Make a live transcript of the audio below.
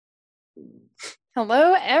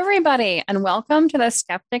Hello, everybody, and welcome to the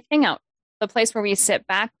Skeptic Hangout, the place where we sit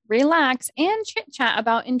back, relax, and chit chat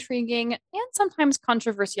about intriguing and sometimes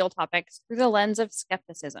controversial topics through the lens of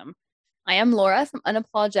skepticism. I am Laura from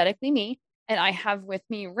Unapologetically Me, and I have with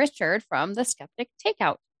me Richard from the Skeptic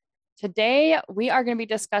Takeout. Today, we are going to be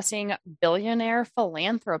discussing billionaire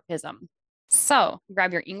philanthropism. So,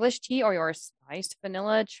 grab your English tea or your spiced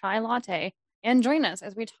vanilla chai latte and join us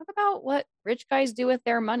as we talk about what rich guys do with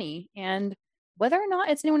their money and whether or not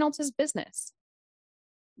it's anyone else's business.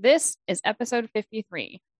 This is episode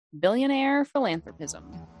 53, Billionaire Philanthropism.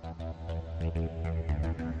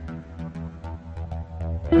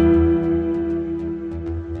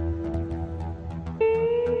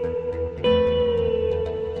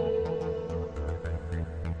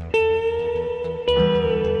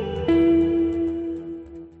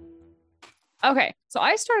 Okay, so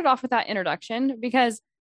I started off with that introduction because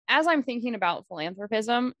as I'm thinking about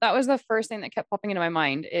philanthropism, that was the first thing that kept popping into my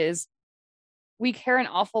mind is we care an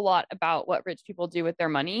awful lot about what rich people do with their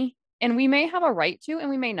money, and we may have a right to and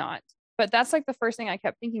we may not. But that's like the first thing I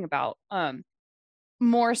kept thinking about,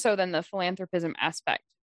 more so than the philanthropism aspect,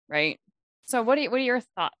 right? So what are your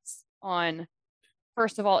thoughts on,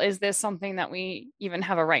 first of all, is this something that we even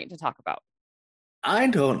have a right to talk about? I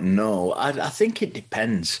don't know. I think it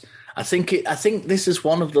depends. I think this is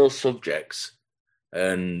one of those subjects,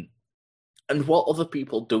 and what other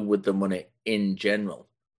people do with the money in general.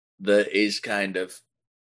 That is kind of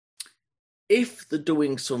if they're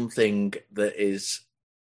doing something that is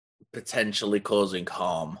potentially causing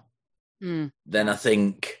harm, then Yeah. I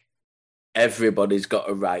think everybody's got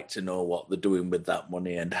a right to know what they're doing with that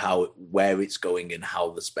money and how where it's going and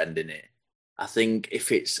how they're spending it. I think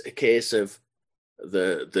if it's a case of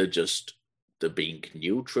they're being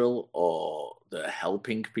neutral or they're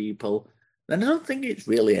helping people, then I don't think it's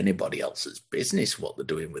really anybody else's business what they're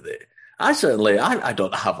doing with it. I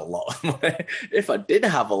don't have a lot of money. If I did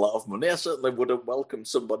have a lot of money, I certainly would have welcomed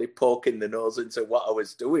somebody poking the nose into what I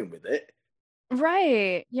was doing with it.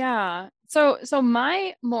 Right. Yeah. So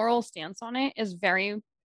my moral stance on it is very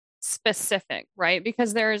specific, right?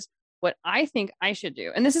 Because there's what I think I should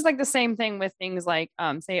do. And this is like the same thing with things like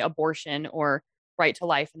say abortion or right to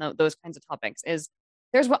life and those kinds of topics is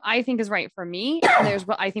there's what I think is right for me and there's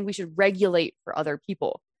what I think we should regulate for other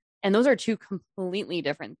people. And those are two completely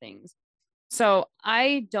different things. So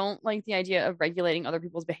I don't like the idea of regulating other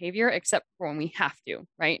people's behavior except for when we have to,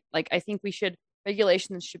 right? Like I think we should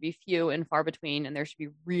regulations should be few and far between and there should be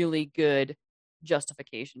really good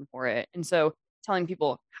justification for it. And so telling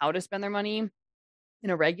people how to spend their money in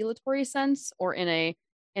a regulatory sense or in a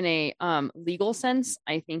legal sense,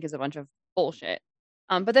 I think is a bunch of bullshit.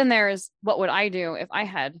 But then there's what would I do if I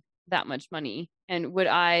had that much money, and would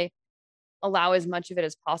I allow as much of it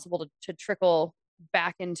as possible to trickle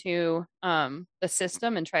back into the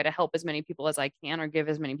system and try to help as many people as I can or give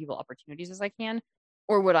as many people opportunities as I can,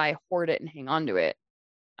 or would I hoard it and hang on to it?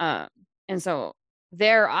 Um, and so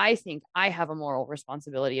there, I think I have a moral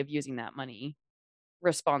responsibility of using that money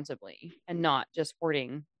responsibly and not just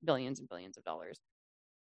hoarding billions and billions of dollars.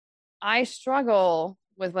 I struggle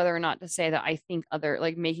with whether or not to say that I think other,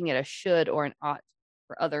 like making it a should or an ought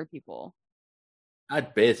for other people.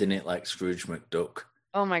 I'd bathe in it like Scrooge McDuck.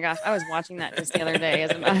 Oh my gosh, I was watching that just the other day,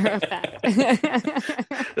 as a matter of fact.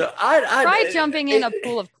 No, Try jumping in a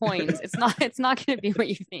pool of coins. It's not going to be what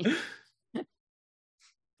you think.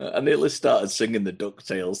 I nearly started singing the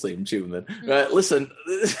DuckTales theme tune then. Right, listen,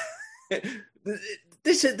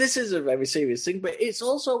 this is a very serious thing, but it's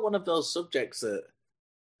also one of those subjects that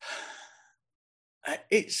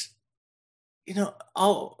it's do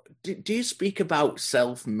you speak about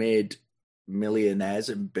self-made millionaires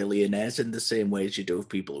and billionaires in the same way as you do of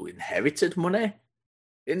people who inherited money?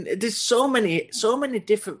 And there's so many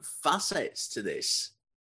different facets to this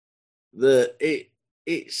that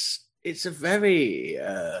it's a very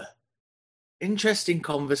interesting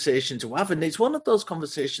conversation to have, and it's one of those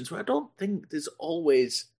conversations where I don't think there's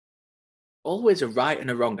always a right and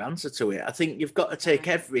a wrong answer to it. I think you've got to take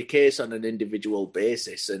every case on an individual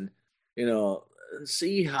basis, and you know,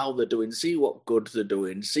 see how they're doing, see what good they're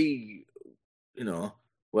doing, see you know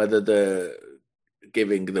whether they're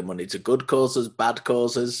giving the money to good causes, bad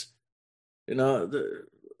causes.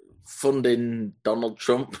 Funding Donald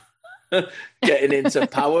Trump getting into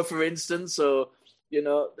power, for instance. So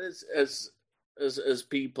as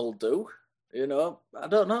people do. I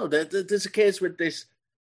don't know. There's a case with this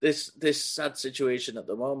sad situation at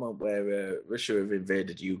the moment where Russia have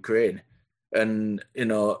invaded Ukraine, and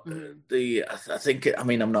I think I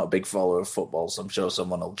mean I'm not a big follower of football, so I'm sure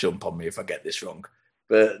someone will jump on me if I get this wrong.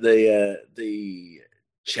 But the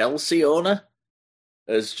Chelsea owner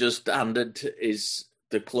has just handed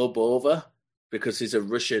the club over because he's a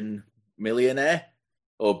Russian millionaire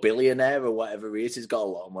or billionaire or whatever he is. He's got a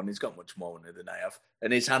lot of money. He's got much more money than I have,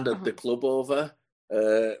 and he's handed the Uh-huh. club over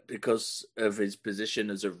because of his position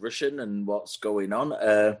as a Russian and what's going on.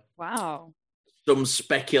 Wow. Some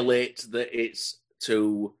speculate that it's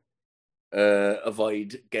to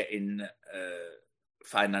avoid getting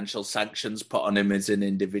financial sanctions put on him as an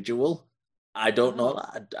individual. I don't know Oh.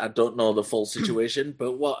 that. I don't know the full situation,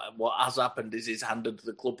 but what has happened is he's handed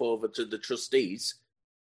the club over to the trustees,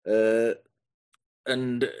 uh,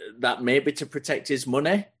 and that may be to protect his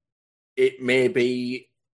money. It may be.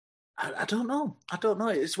 I don't know. I don't know.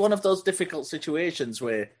 It's one of those difficult situations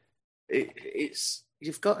where it's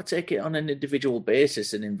you've got to take it on an individual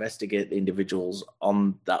basis and investigate the individuals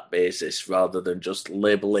on that basis rather than just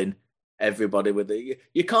labeling everybody with it.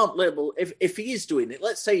 You can't label if he is doing it.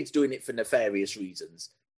 Let's say he's doing it for nefarious reasons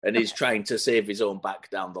and he's Okay. trying to save his own back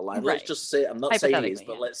down the line. Let's Right. just say I'm not saying he is, Hypothetically,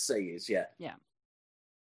 but yeah. let's say he is. Yeah, Yeah.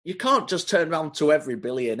 you can't just turn around to every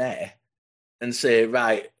billionaire and say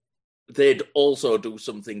right they'd also do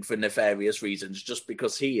something for nefarious reasons just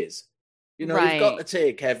because he is. You know, you've got to Right.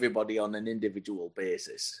 take everybody on an individual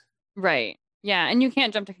basis. Right. Yeah. And you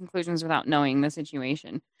can't jump to conclusions without knowing the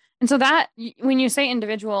situation. And so that when you say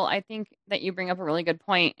individual, I think that you bring up a really good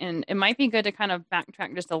point, and it might be good to kind of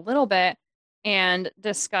backtrack just a little bit and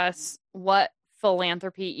discuss what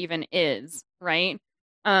philanthropy even is, right?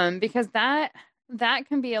 Because that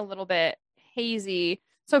can be a little bit hazy.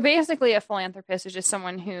 So basically, a philanthropist is just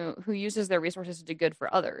someone who uses their resources to do good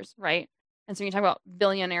for others, right? And so when you talk about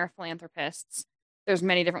billionaire philanthropists, there's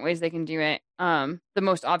many different ways they can do it. The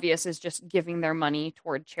most obvious is just giving their money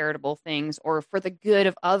toward charitable things or for the good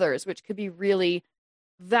of others, which could be really,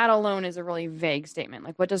 that alone is a really vague statement.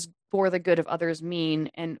 Like, what does for the good of others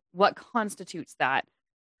mean, and what constitutes that?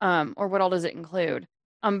 Or what all does it include?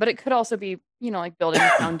 But it could also be, like building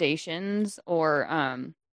foundations or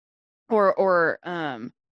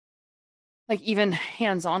like even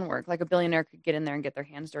hands-on work. Like a billionaire could get in there and get their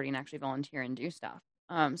hands dirty and actually volunteer and do stuff.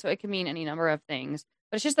 So it can mean any number of things,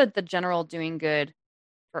 but it's just that the general doing good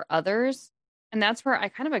for others. And that's where I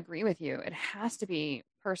kind of agree with you. It has to be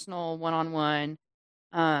personal, one-on-one.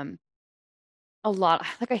 Um, a lot,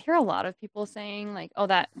 like I hear a lot of people saying like, oh,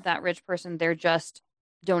 that rich person, they're just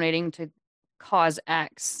donating to cause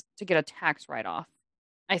X to get a tax write-off.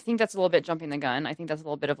 I think that's a little bit jumping the gun. I think that's a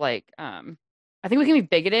little bit of like, I think we can be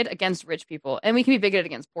bigoted against rich people and we can be bigoted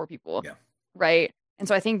against poor people, Yeah, right? And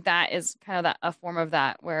so I think that is kind of that a form of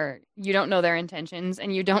that where you don't know their intentions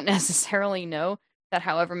and you don't necessarily know that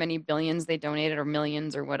however many billions they donated or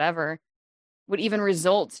millions or whatever would even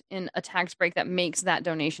result in a tax break that makes that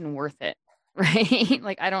donation worth it, right?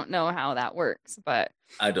 Like I don't know how that works, but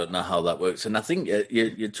I don't know how that works, and I think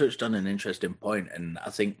you touched on an interesting point, and I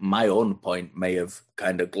think my own point may have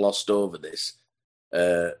kind of glossed over this.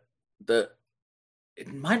 That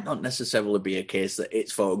it might not necessarily be a case that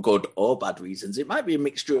it's for good or bad reasons. It might be a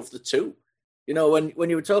mixture of the two. You know, when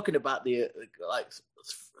you were talking about the like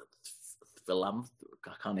philanth,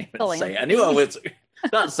 I can't even say it. I knew I philanthropy.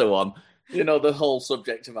 was. That's the one. You know, the whole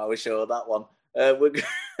subject of our show. That one.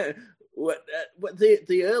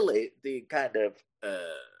 The early the kind of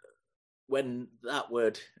when that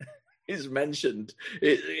word is mentioned,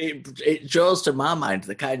 it draws to my mind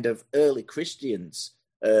the kind of early Christians,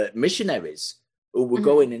 missionaries who were Mhm.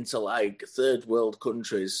 going into like third world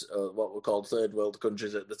countries, what were called third world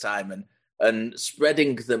countries at the time, and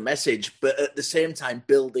spreading the message, but at the same time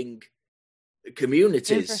building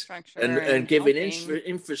communities Infrastructure and and giving helping.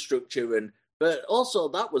 infrastructure but also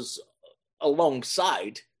that was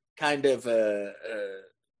alongside kind of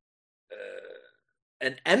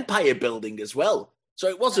an empire building as well. So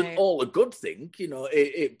it wasn't Right. all a good thing, you know.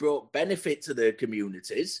 It brought benefit to the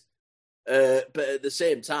communities, but at the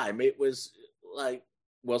same time, it was like,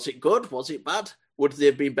 was it good? Was it bad? Would they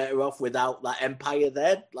have been better off without that empire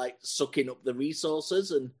there, like sucking up the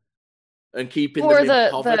resources and keeping them Or in the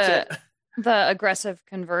poverty? the aggressive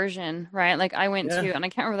conversion, right? Like I went Yeah, to, and I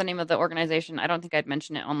can't remember the name of the organization. I don't think I'd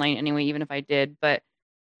mention it online anyway, even if I did, but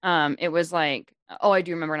it was like, oh, I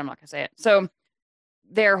do remember, and I'm not gonna say it. So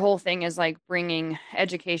their whole thing is like bringing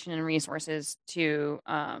education and resources to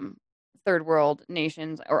third world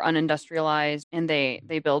nations or unindustrialized, and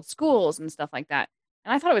they build schools and stuff like that.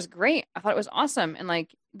 And I thought it was great. I thought it was awesome. And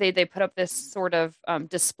like they put up this sort of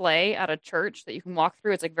display at a church that you can walk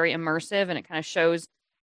through. It's like very immersive, and it kind of shows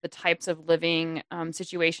the types of living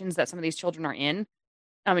situations that some of these children are in.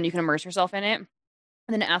 And you can immerse yourself in it. And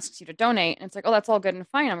then it asks you to donate. And it's like, oh, that's all good and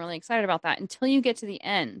fine. I'm really excited about that until you get to the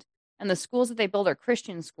end. And the schools that they build are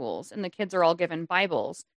Christian schools, and the kids are all given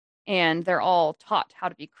Bibles. and they're all taught how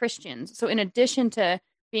to be Christians. So in addition to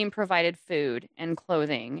being provided food and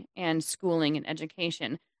clothing and schooling and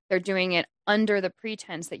education, they're doing it under the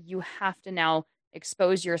pretense that you have to now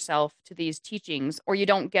expose yourself to these teachings or you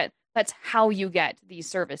don't get, that's how you get these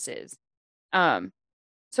services. Um,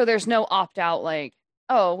 so there's no opt out like,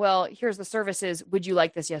 oh, well, here's the services. Would you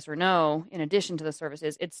like this? Yes or no? In addition to the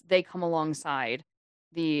services, it's they come alongside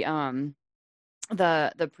the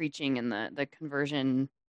the preaching and the conversion,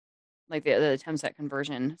 like the attempts at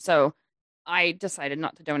conversion. So I decided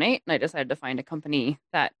not to donate and I decided to find a company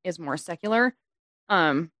that is more secular.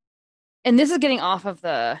 Um, and this is getting off of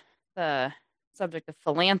the subject of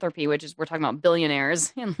philanthropy, which is we're talking about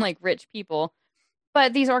billionaires and like rich people.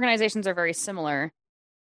 But these organizations are very similar.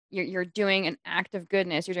 You're doing an act of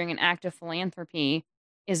goodness, you're doing an act of philanthropy.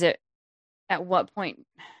 Is it at what point?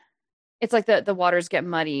 It's like the waters get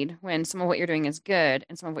muddied when some of what you're doing is good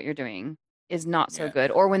and some of what you're doing is not so Yeah.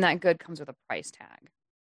 good, or when that good comes with a price tag.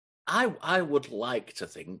 I would like to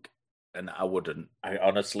think, and I wouldn't, I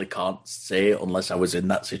honestly can't say unless I was in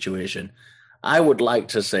that situation. I would like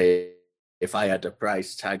to say if I had a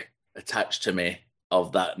price tag attached to me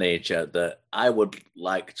of that nature, that I would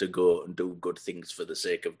like to go and do good things for the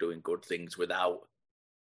sake of doing good things without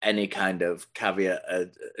any kind of caveat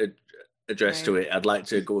addressed to Right. it. I'd like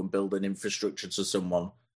to go and build an infrastructure to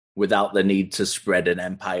someone without the need to spread an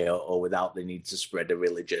empire or without the need to spread a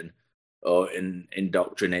religion or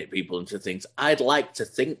indoctrinate people into things. I'd like to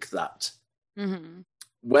think that. Mm-hmm.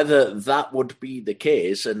 Whether that would be the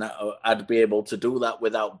case and I'd be able to do that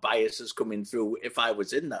without biases coming through if I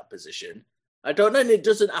was in that position, I don't know. And it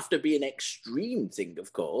doesn't have to be an extreme thing,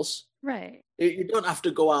 of course. Right. You don't have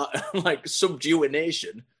to go out and like subdue a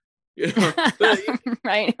nation, you know. But you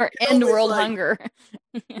Right. Or can end always world like, hunger.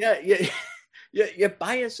 yeah, yeah, your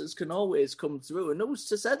biases can always come through. And who's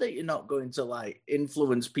to say that you're not going to like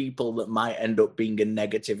influence people that might end up being a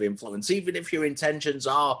negative influence, even if your intentions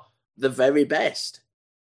are the very best?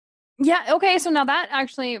 Yeah, okay, so now that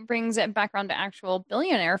actually brings it back around to actual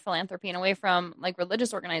billionaire philanthropy and away from like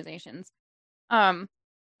religious organizations. Um,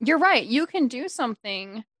 you're right. You can do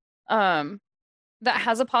something um that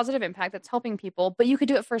has a positive impact that's helping people, but you could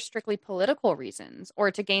do it for strictly political reasons or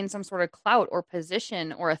to gain some sort of clout or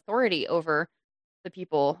position or authority over the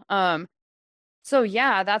people. So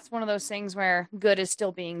yeah, that's one of those things where good is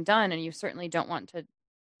still being done and you certainly don't want to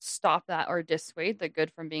stop that or dissuade the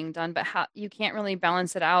good from being done, but how you can't really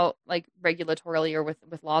balance it out like regulatorily or with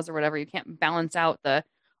laws or whatever. You can't balance out the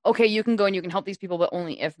okay, you can go and you can help these people, but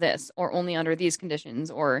only if this or only under these conditions,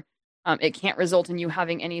 or it can't result in you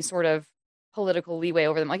having any sort of political leeway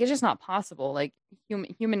over them. Like it's just not possible. Like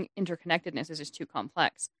human interconnectedness is just too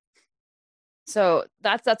complex. So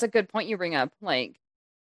that's a good point you bring up. Like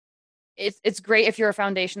it's great if you're a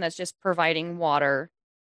foundation that's just providing water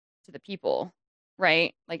to the people,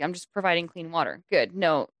 right? Like I'm just providing clean water. Good.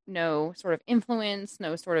 No sort of influence,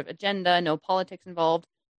 no sort of agenda, no politics involved.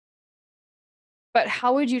 But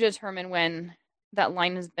how would you determine when that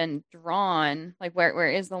line has been drawn? Like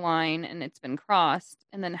where is the line and it's been crossed?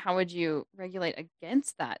 And then how would you regulate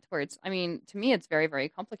against that? Where it's, I mean, to me, it's very, very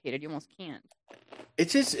complicated. You almost can't.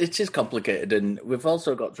 It is complicated, and we've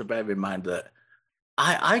also got to bear in mind that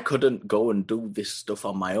I couldn't go and do this stuff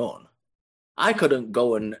on my own. I couldn't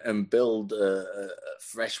go and build a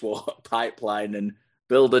freshwater pipeline and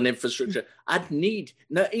build an infrastructure. I'd need,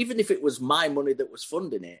 no, even if it was my money that was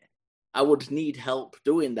funding it, I would need help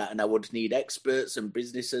doing that, and I would need experts and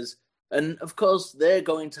businesses, and of course they're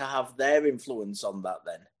going to have their influence on that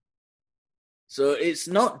then. So it's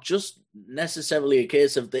not just necessarily a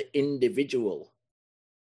case of the individual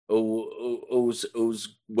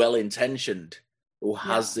who's well intentioned, who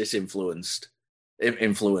has Yeah. this influence.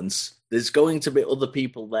 There's going to be other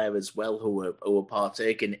people there as well who are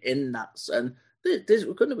partaking in that. And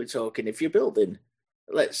we're going to be talking if you're building,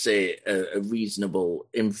 let's say, a reasonable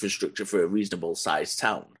infrastructure for a reasonable sized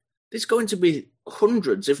town. There's going to be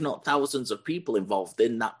hundreds, if not thousands, of people involved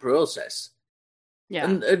in that process. Yeah.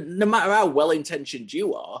 And no matter how well intentioned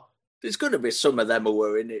you are, there's going to be some of them who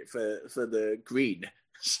are in it for the green.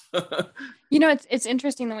 You know, it's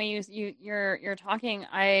interesting the way you're talking.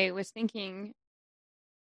 I was thinking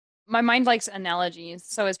my mind likes analogies.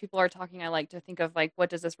 So as people are talking, I like to think of like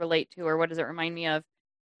what does this relate to or what does it remind me of?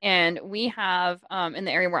 And we have in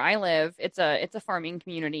the area where I live, it's a farming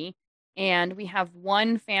community, and we have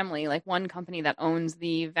one family, like one company that owns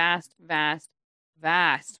the vast, vast,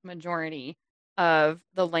 vast majority of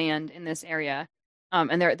the land in this area.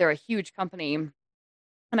 And they're a huge company.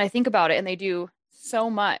 And I think about it, and they do so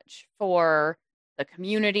much for the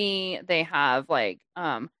community. They have like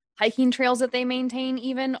hiking trails that they maintain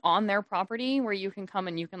even on their property where you can come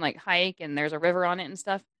and you can like hike and there's a river on it and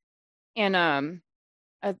stuff. And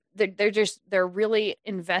they're really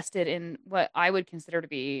invested in what I would consider to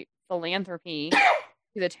be philanthropy to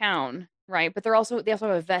the town, right? But they also have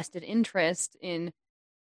a vested interest in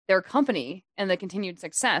their company and the continued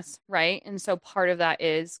success, right? And so part of that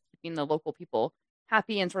is keeping the local people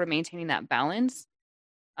happy and sort of maintaining that balance.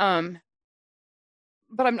 Um,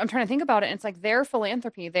 but I'm trying to think about it, and it's like their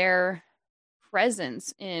philanthropy, their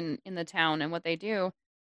presence in the town and what they do,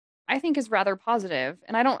 I think is rather positive.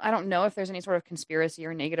 And I don't know if there's any sort of conspiracy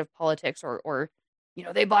or negative politics or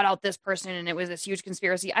they bought out this person and it was this huge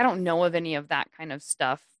conspiracy. I don't know of any of that kind of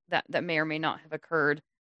stuff that may or may not have occurred.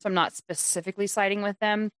 So I'm not specifically siding with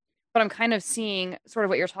them, but I'm kind of seeing sort of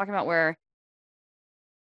what you're talking about where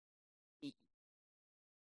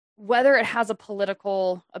whether it has a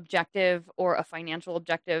political objective or a financial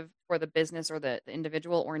objective for the business or the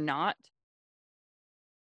individual or not,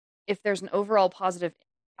 if there's an overall positive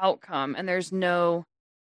outcome and there's no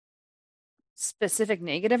specific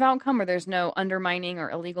negative outcome or there's no undermining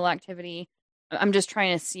or illegal activity, I'm just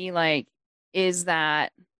trying to see like, is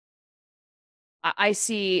that I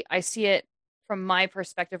see it from my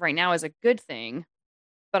perspective right now as a good thing,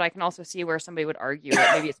 but I can also see where somebody would argue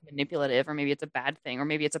that maybe it's manipulative or maybe it's a bad thing or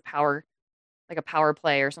maybe it's like a power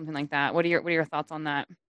play or something like that. What are your thoughts on that?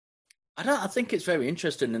 I think it's very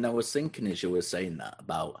interesting, and I was thinking as you were saying that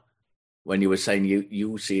about when you were saying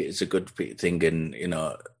you see it as a good thing, and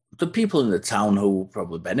the people in the town who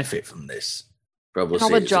probably benefit from this probably And all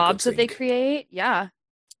see the it as a good jobs that they thing. create, yeah.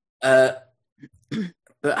 Uh,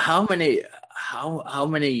 but how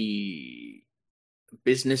many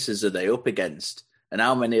businesses are they up against, and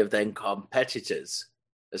how many of their competitors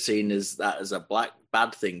are seen as that as a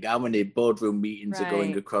bad thing? How many boardroom meetings are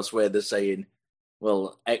going Right. across where they're saying,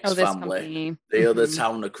 "Well, X Oh, this family, company. the other Hmm.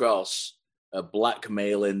 town across, are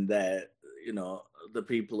blackmailing you know, the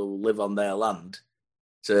people who live on their land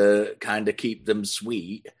to kind of keep them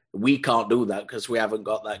sweet. We can't do that because we haven't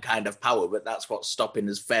got that kind of power, but that's what's stopping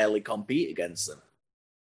us fairly compete against them."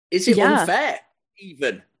 Is it Yeah. unfair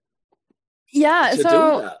even Yeah. to do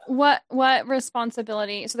So that? what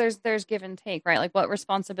responsibility? So there's give and take, right? Like what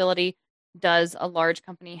responsibility does a large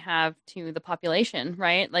company have to the population,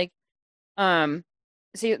 right? Like um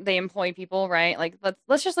see they employ people, right? Like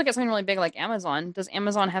let's just look at something really big like Amazon. Does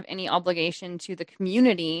Amazon have any obligation to the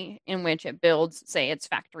community in which it builds, say its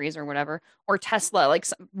factories or whatever? Or Tesla, like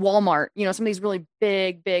Walmart, some of these really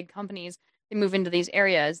big companies, they move into these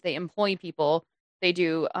areas, they employ people, they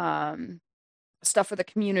do stuff for the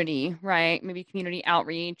community, right? Maybe community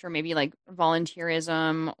outreach or maybe like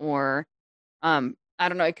volunteerism or I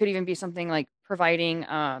don't know, it could even be something like providing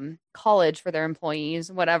college for their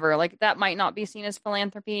employees, whatever. Like that might not be seen as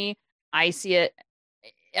philanthropy. I see it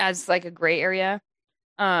as like a gray area.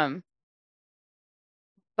 Um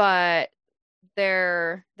but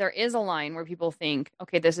there is a line where people think,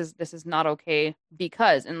 okay, this is not okay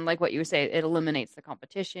because, and like what you say, it eliminates the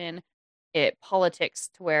competition. It politics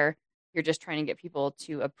to where you're just trying to get people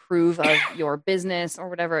to approve of your business or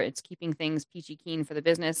whatever. It's keeping things peachy keen for the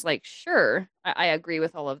business. Like, sure, I agree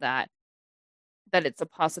with all of that, that it's a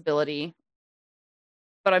possibility.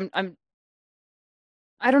 But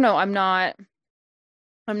I don't know, I'm not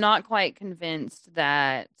quite convinced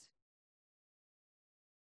that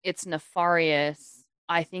it's nefarious.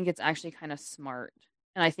 I think it's actually kind of smart.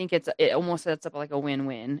 And I think it almost sets up like a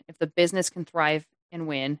win-win. If the business can thrive and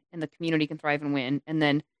win, and the community can thrive and win, and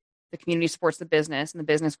then the community supports the business, and the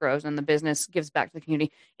business grows, and the business gives back to the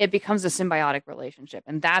community, it becomes a symbiotic relationship.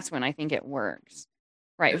 And that's when I think it works,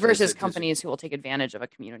 right? There's Versus a, there's a, companies who will take advantage of a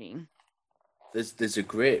community. there's a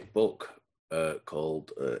great book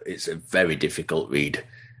called it's a very difficult read.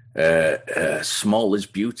 Small is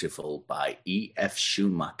Beautiful by E.F.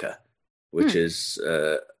 Schumacher, which Hmm. is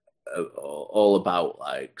all about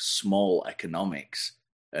like small economics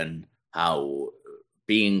and how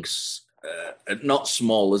being not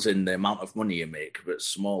small as in the amount of money you make, but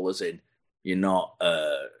small as in you're not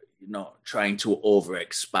trying to over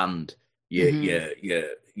expand. You Mm-hmm. you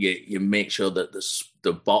you you make sure that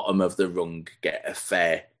the bottom of the rung get a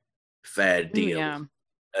fair Ooh, deal, yeah.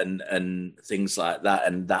 and things like that,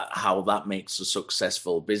 and that how that makes a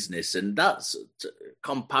successful business. And that's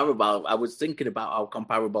comparable. I was thinking about how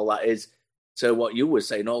comparable that is to what you were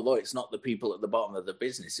saying, although it's not the people at the bottom of the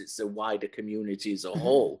business, it's the wider community as a Mm-hmm.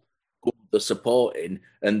 whole who they're supporting,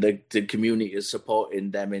 and the community is supporting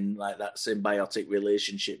them in like that symbiotic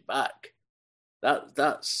relationship back.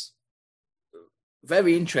 That's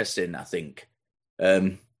very interesting, I think.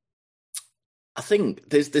 Um, I think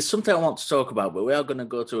there's something I want to talk about, but we are going to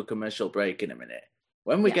go to a commercial break in a minute.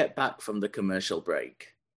 when we Yeah. get back from the commercial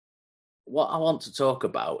break, what I want to talk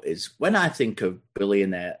about is when I think of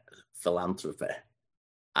billionaire philanthropy,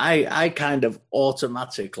 I kind of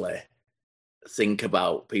automatically think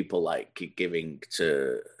about people like giving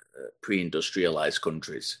to pre-industrialized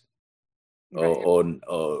countries Right.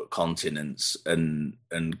 or continents and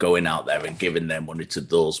going out there and giving their money to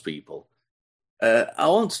those people. I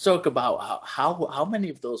want to talk about how many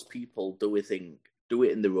of those people do we think do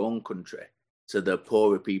it in their own country to the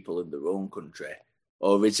poorer people in their own country,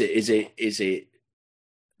 or is it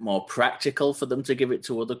more practical for them to give it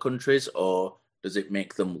to other countries, or does it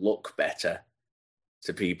make them look better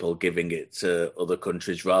to people giving it to other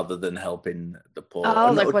countries rather than helping the poor? Oh,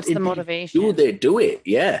 And like what's the indeed, do motivation? they do it?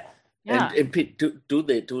 Yeah. And, Yeah. and do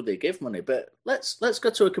they give money? But let's go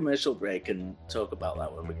to a commercial break and talk about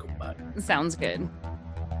that when we come back. Sounds good.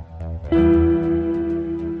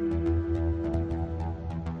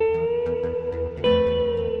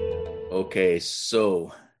 Okay,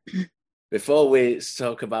 so before we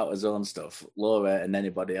talk about our own stuff, Laura and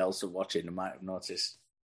anybody else watching might have noticed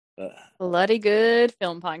that Bloody good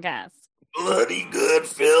film podcast. bloody good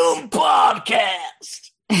film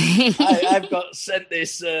podcast. I've got sent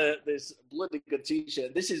this bloody good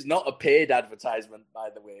t-shirt. This is not a paid advertisement, by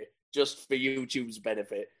the way, just for YouTube's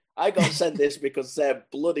benefit. I got sent this because they're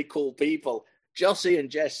bloody cool people. Jossie and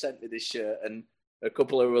Jess sent me this shirt and a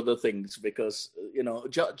couple of other things because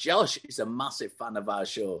Josh is a massive fan of our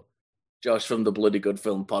show. Josh from the Bloody Good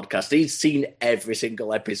Film Podcast. He's seen every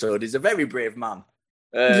single episode. He's a very brave man.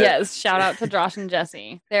 Yes, shout out to Josh and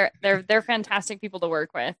Jesse. They're fantastic people to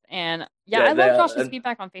work with. And yeah, Yeah, I love Josh's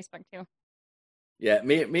feedback on Facebook too. Yeah,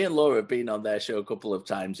 me and Laura have been on their show a couple of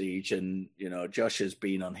times each, and Josh has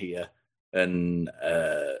been on here and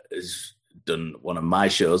has done one of my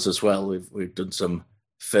shows as well. We've done some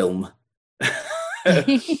film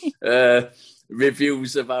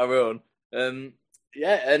reviews of our own.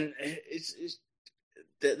 Yeah, and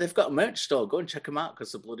they've got a merch store. Go and check them out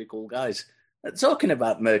because they're bloody cool guys. Talking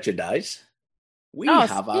about merchandise, we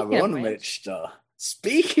have our own merch store.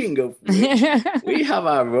 Speaking of which, we have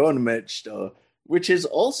our own merch store, which is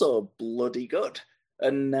also bloody good.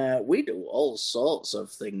 And we do all sorts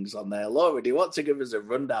of things on there. Laura, do you want to give us a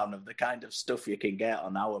rundown of the kind of stuff you can get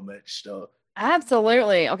on our merch store?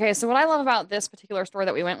 Absolutely. Okay, so what I love about this particular store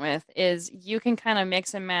that we went with is you can kind of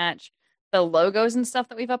mix and match the logos and stuff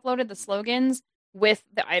that we've uploaded, the slogans, with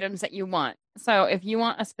the items that you want. So if you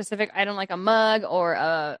want a specific item like a mug or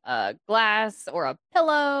a glass or a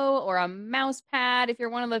pillow or a mouse pad, if you're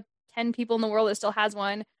one of the 10 people in the world that still has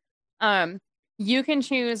one, you can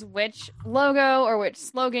choose which logo or which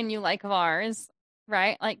slogan you like of ours,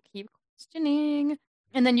 right? Like keep questioning.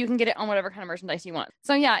 And then you can get it on whatever kind of merchandise you want.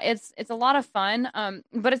 So yeah, it's a lot of fun.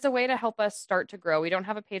 But it's a way to help us start to grow. We don't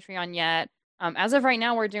have a Patreon yet. As of right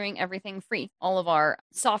now, we're doing everything free. All of our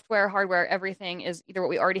software, hardware, everything is either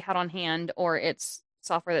what we already had on hand or it's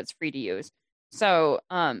software that's free to use. So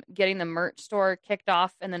getting the merch store kicked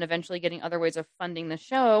off and then eventually getting other ways of funding the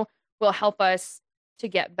show will help us to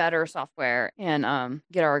get better software and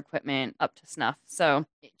get our equipment up to snuff. So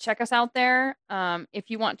check us out there.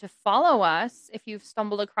 If you want to follow us, if you've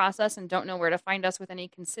stumbled across us and don't know where to find us with any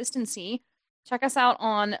consistency, check us out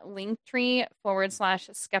on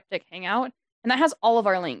Linktree/Skeptic Hangout. And that has all of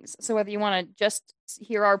our links. So whether you want to just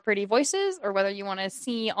hear our pretty voices or whether you want to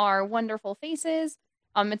see our wonderful faces,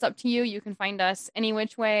 it's up to you. You can find us any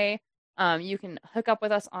which way. You can hook up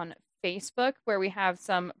with us on Facebook where we have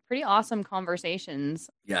some pretty awesome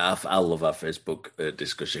conversations. Yeah, I love our Facebook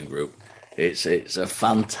discussion group. It's a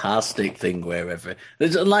fantastic thing wherever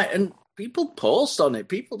there's and people post on it.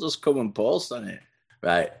 People just come and post on it.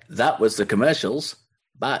 Right, that was the commercials.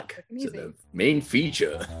 Back to the main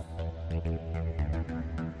feature.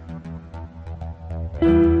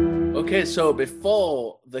 Okay, so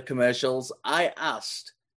before the commercials, I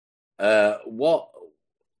asked,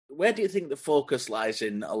 where do you think the focus lies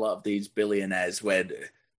in a lot of these billionaires? Where do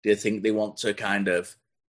you think they want to kind of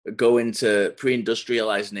go into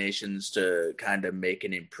pre-industrialized nations to kind of make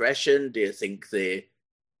an impression? Do you think they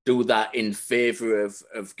do that in favor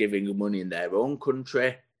of giving money in their own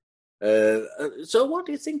country? So what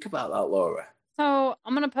do you think about that, Laura? So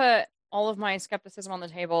I'm going to put all of my skepticism on the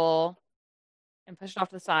table and push it off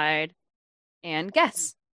to the side and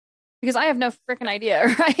guess. Because I have no freaking idea,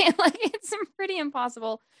 right? Like it's pretty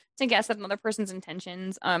impossible to guess at another person's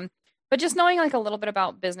intentions. But just knowing like a little bit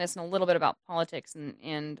about business and a little bit about politics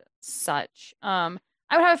and such, I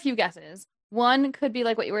would have a few guesses. One could be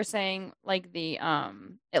like what you were saying, like the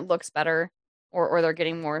it looks better or they're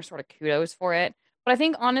getting more sort of kudos for it. But I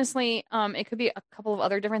think honestly, it could be a couple of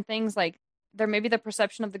other different things. Like there may be the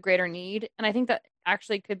perception of the greater need, and I think that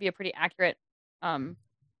actually could be a pretty accurate um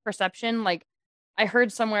perception. Like I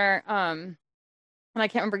heard somewhere and I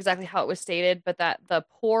can't remember exactly how it was stated, but that the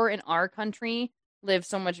poor in our country live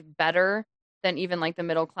so much better than even like the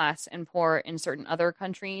middle class and poor in certain other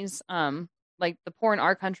countries. Like the poor in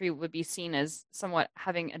our country would be seen as somewhat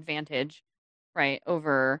having advantage, right,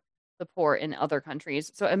 over the poor in other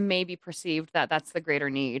countries. So it may be perceived that that's the greater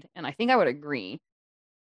need, and I think I would agree.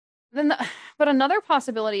 Then, but another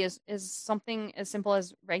possibility is something as simple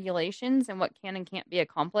as regulations and what can and can't be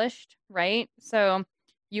accomplished, right? So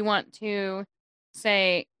you want to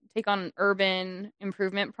say take on an urban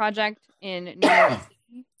improvement project in New York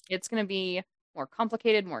City. It's going to be more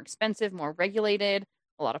complicated, more expensive, more regulated,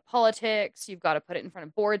 a lot of politics. You've got to put it in front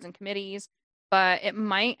of boards and committees, but it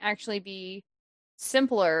might actually be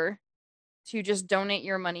simpler to just donate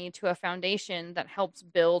your money to a foundation that helps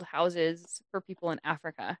build houses for people in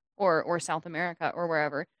Africa or South America or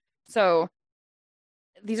wherever. So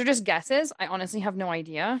these are just guesses. I honestly have no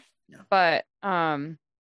idea. Yeah. But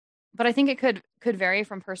I think it could vary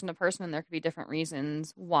from person to person, and there could be different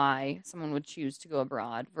reasons why someone would choose to go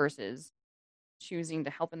abroad versus choosing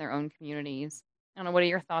to help in their own communities. I don't know. What are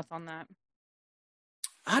your thoughts on that?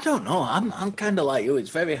 I don't know. I'm kind of like you. It's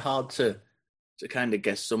very hard to kind of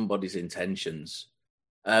guess somebody's intentions.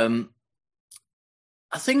 Um,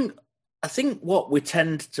 I think what we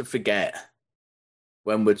tend to forget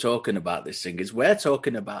when we're talking about this thing is we're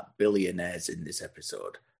talking about billionaires in this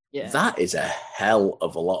episode. Yeah. That is a hell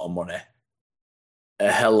of a lot of money.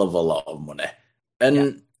 A hell of a lot of money. And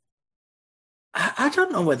Yeah. I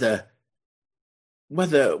don't know whether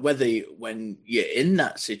when you're in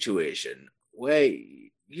that situation where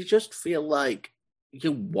you just feel like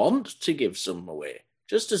you want to give some away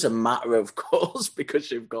just as a matter of course because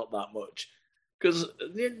you've got that much. Because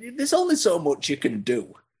there's only so much you can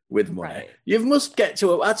do with money. Right. You must get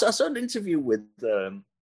to I saw an interview with and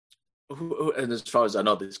as far as I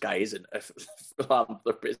know, this guy isn't a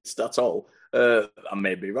philanthropist at all. I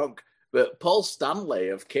may be wrong, but Paul Stanley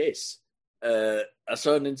of Kiss. I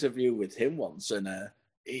saw an interview with him once, and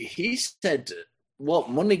he said, "What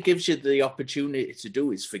money gives you the opportunity to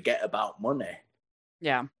do is forget about money."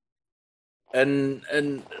 Yeah. And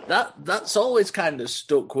that's always kind of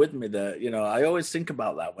stuck with me. That I always think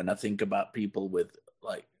about that when I think about people with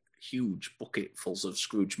like huge bucketfuls of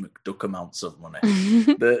Scrooge McDuck amounts of money,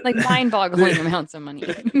 like mind-boggling amounts of money.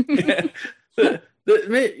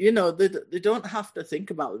 They don't have to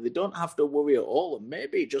think about it. They don't have to worry at all, and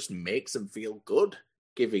maybe it just makes them feel good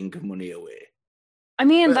giving money away. I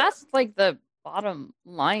mean, that's like the bottom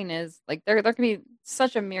line is like there can be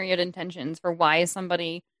such a myriad intentions for why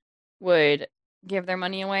somebody would give their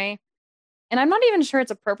money away. And I'm not even sure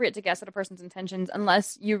it's appropriate to guess at a person's intentions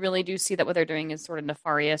unless you really do see that what they're doing is sort of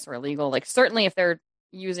nefarious or illegal. Like certainly if they're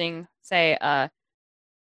using, say,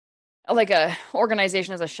 like a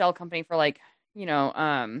organization as a shell company for like,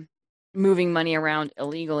 moving money around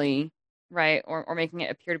illegally, right? Or making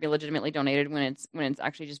it appear to be legitimately donated when it's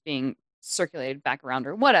actually just being circulated back around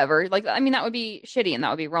or whatever. Like, I mean, that would be shitty and that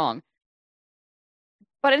would be wrong.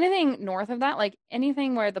 But anything north of that, like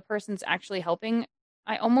anything where the person's actually helping,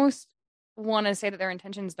 I almost want to say that their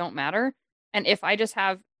intentions don't matter. And if I just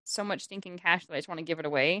have so much stinking cash that I just want to give it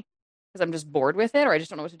away because I'm just bored with it or I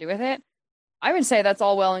just don't know what to do with it, I would say that's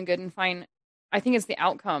all well and good and fine. I think it's the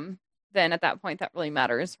outcome then at that point that really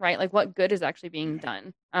matters, right? Like what good is actually being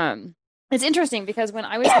done. It's interesting because when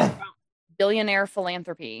I was thinking about billionaire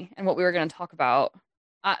philanthropy and what we were going to talk about,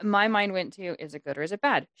 my mind went to, is it good or is it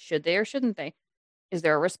bad? Should they or shouldn't they? Is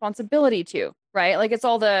there a responsibility to, right? Like it's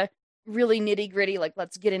all the really nitty gritty, like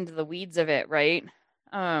let's get into the weeds of it, right?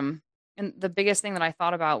 And the biggest thing that I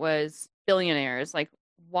thought about was billionaires. Like,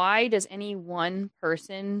 why does any one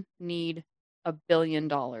person need $1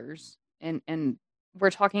 billion? And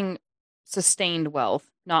we're talking sustained wealth,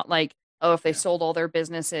 not like, oh, if they sold all their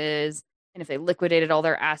businesses and if they liquidated all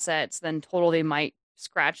their assets, then total they might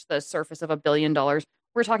scratch the surface of $1 billion.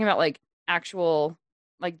 We're talking about like actual,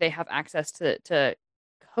 like they have access to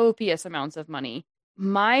copious amounts of money.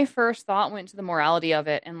 My first thought went to the morality of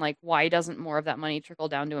it and like, why doesn't more of that money trickle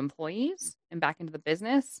down to employees and back into the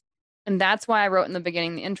business? And that's why I wrote in the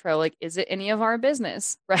beginning, the intro, like, is it any of our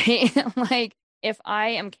business, right? Like, if I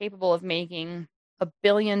am capable of making $1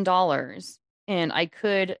 billion and I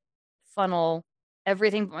could funnel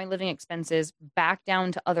everything but my living expenses back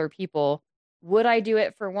down to other people, would I do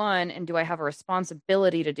it for one? And do I have a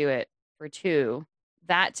responsibility to do it for two?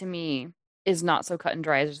 That to me is not so cut and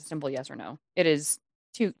dry as just a simple yes or no. It is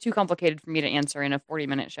too complicated for me to answer in a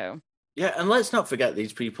 40-minute show. Yeah, and let's not forget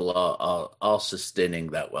these people are sustaining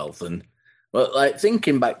that wealth, and Well, like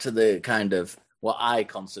thinking back to the kind of what I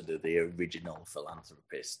consider the original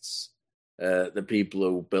philanthropists, the people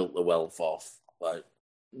who built the wealth off, like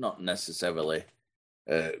not necessarily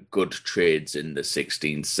good trades in the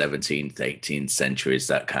 16th, 17th, 18th centuries,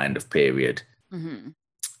 that kind of period. Mm-hmm.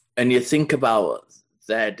 And you think about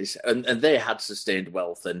and they had sustained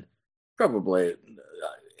wealth and probably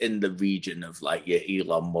in the region of like your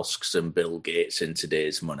Elon Musk's and Bill Gates in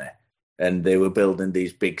today's money. And they were building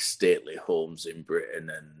these big stately homes in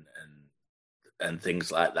Britain and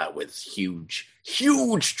things like that with huge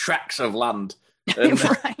tracts of land. And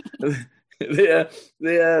Right. the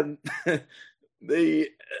the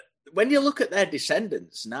when you look at their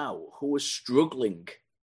descendants now, who are struggling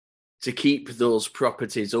to keep those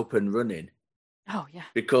properties up and running Oh, yeah.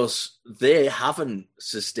 because they haven't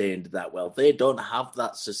sustained that wealth. They don't have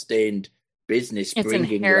that sustained business It's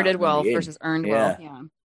bringing inherited that money wealth in. versus earned Yeah. wealth. Yeah.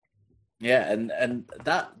 Yeah, and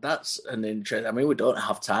that's an interest. I mean, we don't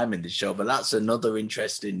have time in the show, but that's another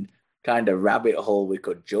interesting kind of rabbit hole we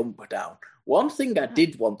could jump down. One thing I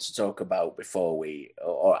did want to talk about before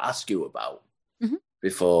or ask you about Mm-hmm.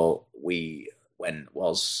 before we went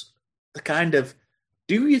was the kind of,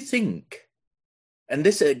 do you think, and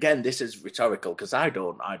this again, this is rhetorical because I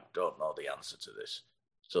don't know the answer to this.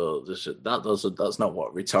 So that's not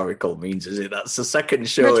what rhetorical means, is it? That's the second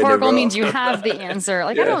show Rhetorical in a row. means you have the answer.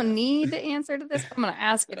 Like, Yeah. I don't need the answer to this, but I'm going to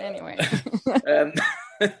ask it anyway.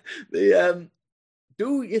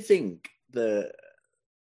 Do you think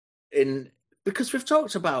because we've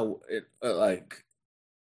talked about it, like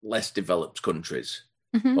less developed countries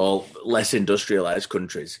Mm-hmm. or less industrialized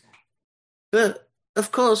countries, but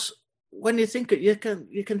of course, when you think you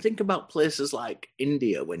can think about places like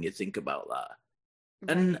India when you think about that.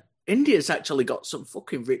 And India's actually got some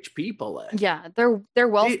fucking rich people there. Yeah, their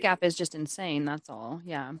wealth gap is just insane. That's all.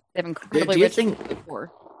 Yeah, they have incredibly do you rich think, people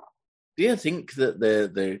poor. Do you think that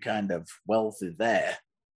the kind of wealthy there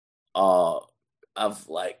are have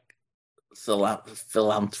like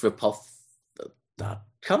philanthropos? I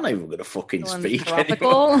can't even gonna fucking speak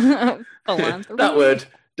anymore. Philanthropy. That word.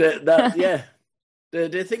 Yeah. Do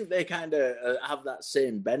you think they kind of have that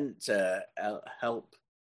same bent to help?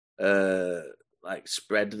 Like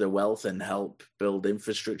spread the wealth and help build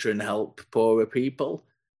infrastructure and help poorer people?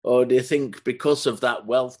 Or do you think because of that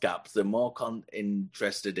wealth gap, they're more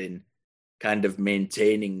interested in kind of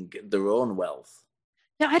maintaining their own wealth?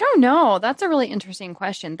 Yeah, I don't know. That's a really interesting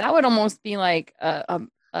question. That would almost be like a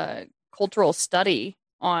cultural study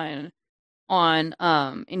on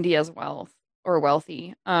India's wealth or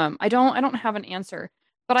wealthy. I don't have an answer.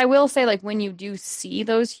 But I will say, like, when you do see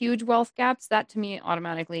those huge wealth gaps, that to me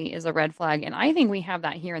automatically is a red flag. And I think we have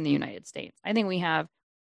that here in the United States. I think we have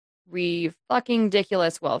fucking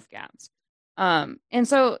ridiculous wealth gaps. And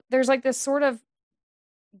so there's like this sort of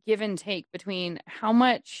give and take between how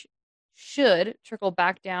much should trickle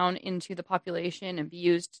back down into the population and be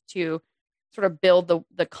used to sort of build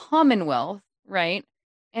the commonwealth, right?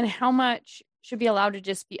 And how much should be allowed to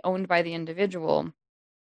just be owned by the individual.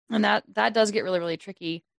 And that does get really, really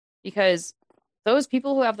tricky because those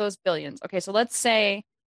people who have those billions, okay, so let's say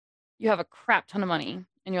you have a crap ton of money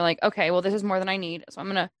and you're like, okay, well, this is more than I need. So I'm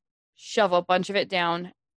going to shove a bunch of it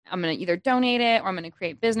down. I'm going to either donate it or I'm going to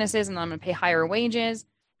create businesses and then I'm going to pay higher wages.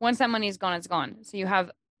 Once that money is gone, it's gone. So you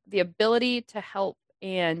have the ability to help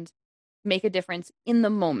and make a difference in the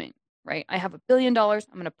moment, right? I have $1 billion. I'm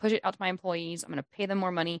going to push it out to my employees. I'm going to pay them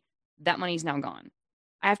more money. That money's now gone.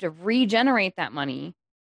 I have to regenerate that money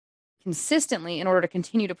consistently in order to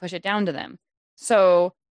continue to push it down to them.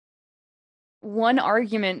 So one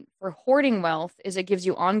argument for hoarding wealth is it gives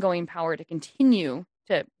you ongoing power to continue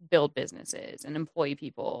to build businesses and employ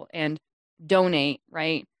people and donate,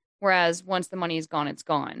 right? Whereas once the money is gone, it's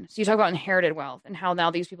gone. So you talk about inherited wealth and how now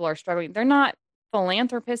these people are struggling. They're not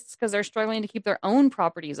philanthropists because they're struggling to keep their own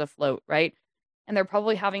properties afloat, right? And they're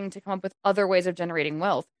probably having to come up with other ways of generating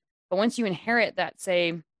wealth. But once you inherit that,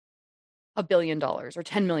 say, $1 billion or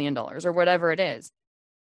 $10 million or whatever it is,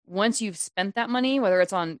 once you've spent that money, whether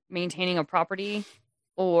it's on maintaining a property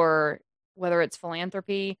or whether it's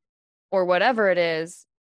philanthropy or whatever it is,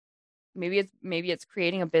 maybe it's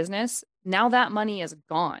creating a business. Now that money is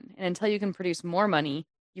gone. And until you can produce more money,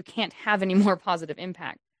 you can't have any more positive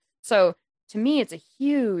impact. So to me, it's a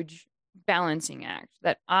huge balancing act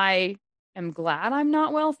that I am glad I'm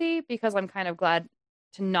not wealthy because I'm kind of glad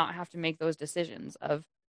to not have to make those decisions of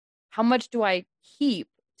how much do I keep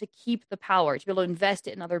to keep the power, to be able to invest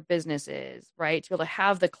it in other businesses, right? To be able to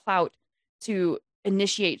have the clout to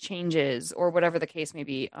initiate changes or whatever the case may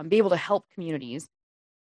be able to help communities.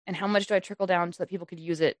 And how much do I trickle down so that people could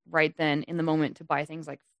use it right then in the moment to buy things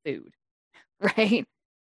like food, right?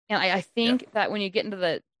 And I Yeah. think that when you get into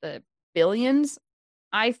the billions,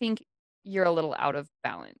 I think you're a little out of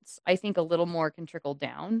balance. I think a little more can trickle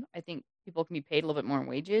down. I think people can be paid a little bit more in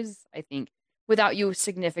wages. I think without you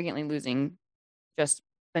significantly losing just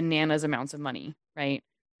bananas amounts of money, right?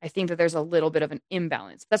 I think that there's a little bit of an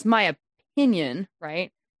imbalance. That's my opinion,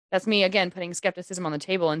 right? That's me again putting skepticism on the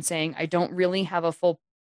table and saying I don't really have a full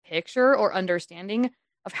picture or understanding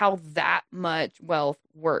of how that much wealth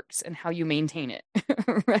works and how you maintain it,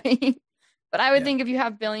 right? But I would Yeah. think if you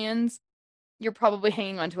have billions, you're probably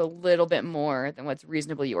hanging on to a little bit more than what's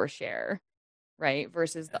reasonably your share, right?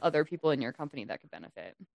 Versus Yeah. the other people in your company that could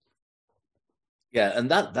benefit. Yeah,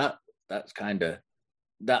 and that's kind of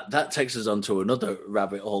that takes us onto another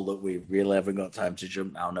rabbit hole that we really haven't got time to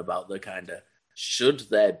jump down about the kind of should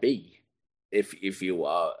there be if you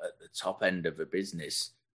are at the top end of a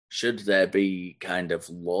business, should there be kind of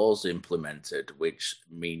laws implemented which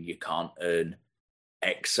mean you can't earn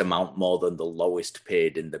X amount more than the lowest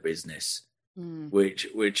paid in the business, Mm. which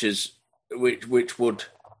would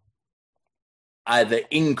either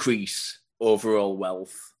increase overall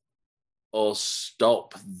wealth or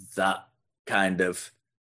stop that kind of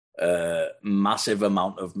massive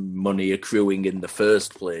amount of money accruing in the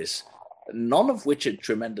first place. None of which are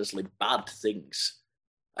tremendously bad things.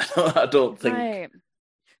 I don't think. Right.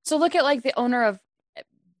 So look at like the owner of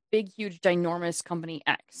big, huge, ginormous company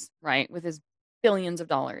X, right, with his billions of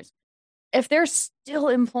dollars. If they're still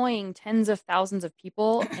employing tens of thousands of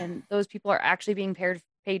people and those people are actually being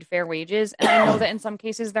paid fair wages, and I know that in some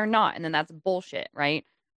cases they're not, and then that's bullshit, right?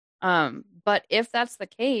 But if that's the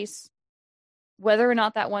case, whether or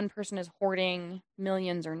not that one person is hoarding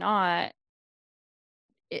millions or not,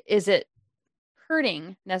 is it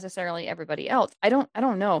hurting necessarily everybody else? I don't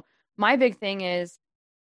know. My big thing is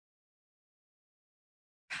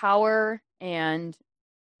power and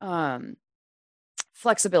um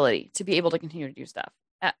flexibility to be able to continue to do stuff.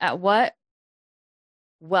 At what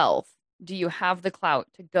wealth do you have the clout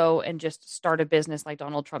to go and just start a business like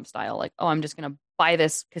Donald Trump style? Like, oh, I'm just going to buy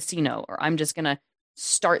this casino or I'm just going to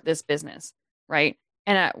start this business, right?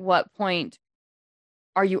 And at what point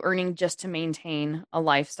are you earning just to maintain a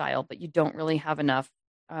lifestyle, but you don't really have enough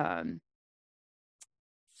um,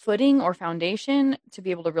 footing or foundation to be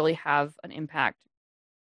able to really have an impact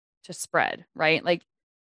to spread, right? Like,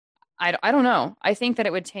 I don't know. I think that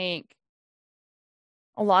it would take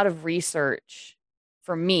a lot of research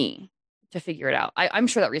for me to figure it out. I'm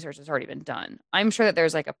sure that research has already been done. I'm sure that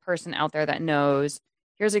there's like a person out there that knows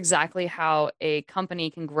here's exactly how a company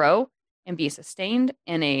can grow and be sustained,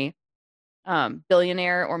 and a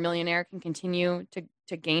billionaire or millionaire can continue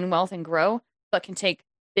to gain wealth and grow, but can take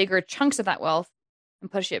bigger chunks of that wealth and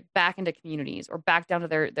push it back into communities or back down to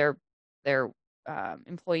their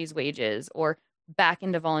employees' wages or back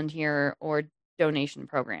into volunteer or donation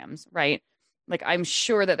programs, right? Like I'm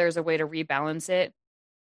sure that there's a way to rebalance it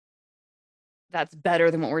that's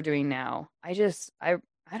better than what we're doing now. I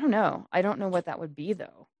don't know. I don't know what that would be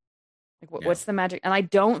though. Like Yeah. what's the magic? And I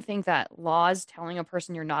don't think that laws telling a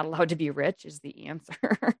person you're not allowed to be rich is the answer.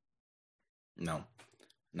 No.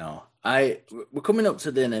 No. We're coming up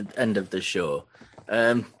to the end of the show.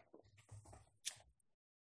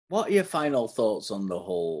 What are your final thoughts on the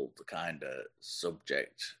whole kind of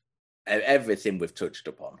subject? Everything we've touched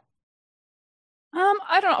upon.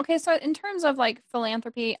 I don't know. Okay, so in terms of like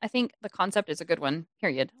philanthropy, I think the concept is a good one,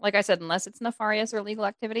 period. Like I said, unless it's nefarious or illegal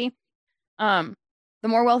activity, um, the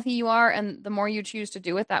more wealthy you are and the more you choose to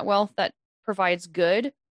do with that wealth that provides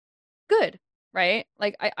good, right?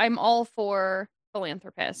 Like I'm all for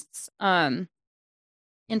philanthropists. In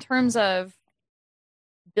terms of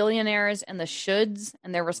billionaires and the shoulds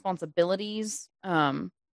and their responsibilities, I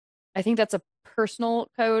think that's a personal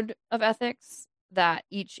code of ethics that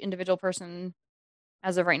each individual person,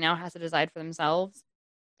 as of right now, has to decide for themselves.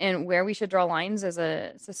 And where we should draw lines as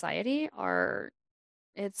a society are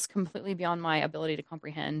it's completely beyond my ability to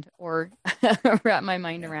comprehend or wrap my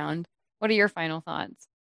mind Yeah. around. What are your final thoughts?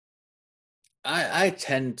 I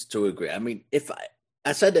tend to agree. I mean, if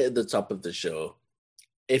I said it at the top of the show,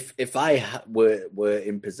 if I were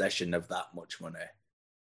in possession of that much money,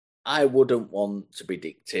 I wouldn't want to be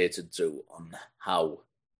dictated to on how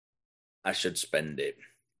I should spend it.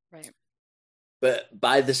 Right. But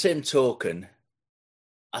by the same token,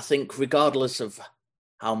 I think regardless of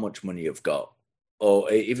how much money you've got,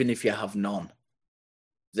 or even if you have none,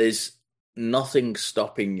 there's nothing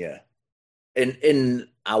stopping you in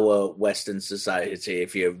our Western society.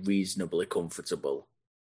 If you're reasonably comfortable,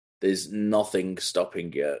 there's nothing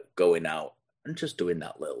stopping you going out and just doing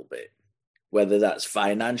that little bit, whether that's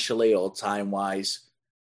financially or time wise.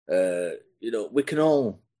 We can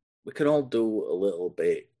all do a little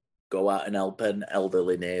bit go out and help an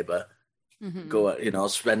elderly neighbor. Mm-hmm. Go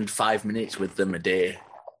out, spend 5 minutes with them a day.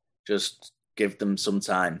 Just give them some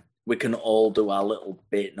time. We can all do our little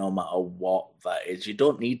bit, no matter what that is. You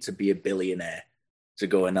don't need to be a billionaire to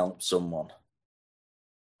go and help someone.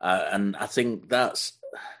 And I think that's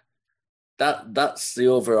the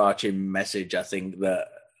overarching message I think that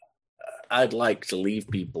I'd like to leave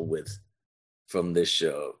people with from this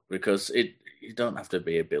show, because you don't have to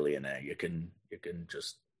be a billionaire. You can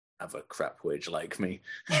just have a crap wage like me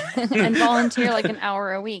and volunteer like an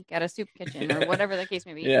hour a week at a soup kitchen or whatever the case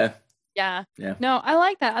may be. Yeah. No, I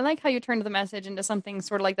like that. I like how you turned the message into something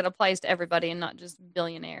sort of like that applies to everybody and not just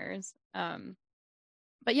billionaires.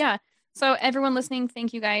 But yeah, so everyone listening,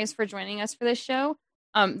 thank you guys for joining us for this show.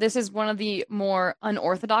 This is one of the more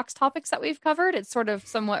unorthodox topics that we've covered. It's sort of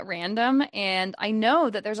somewhat random, and I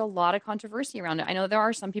know that there's a lot of controversy around it. I know there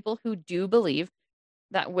are some people who do believe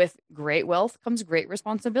that with great wealth comes great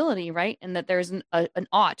responsibility, right? And that there's an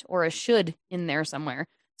ought or a should in there somewhere.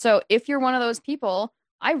 So if you're one of those people,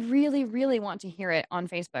 I really, really want to hear it on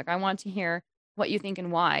Facebook. I want to hear what you think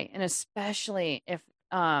and why, and especially if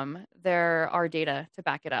there are data to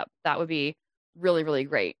back it up. That would be really, really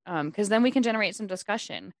great, because then we can generate some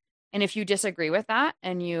discussion. And if you disagree with that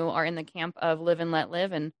and you are in the camp of live and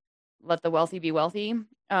let the wealthy be wealthy,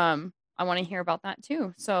 I want to hear about that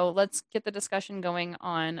too. So let's get the discussion going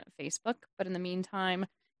on Facebook. But in the meantime,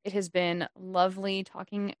 it has been lovely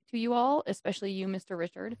talking to you all, especially you, Mr.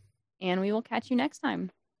 Richard, and we will catch you next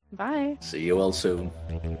time. Bye. See you all soon.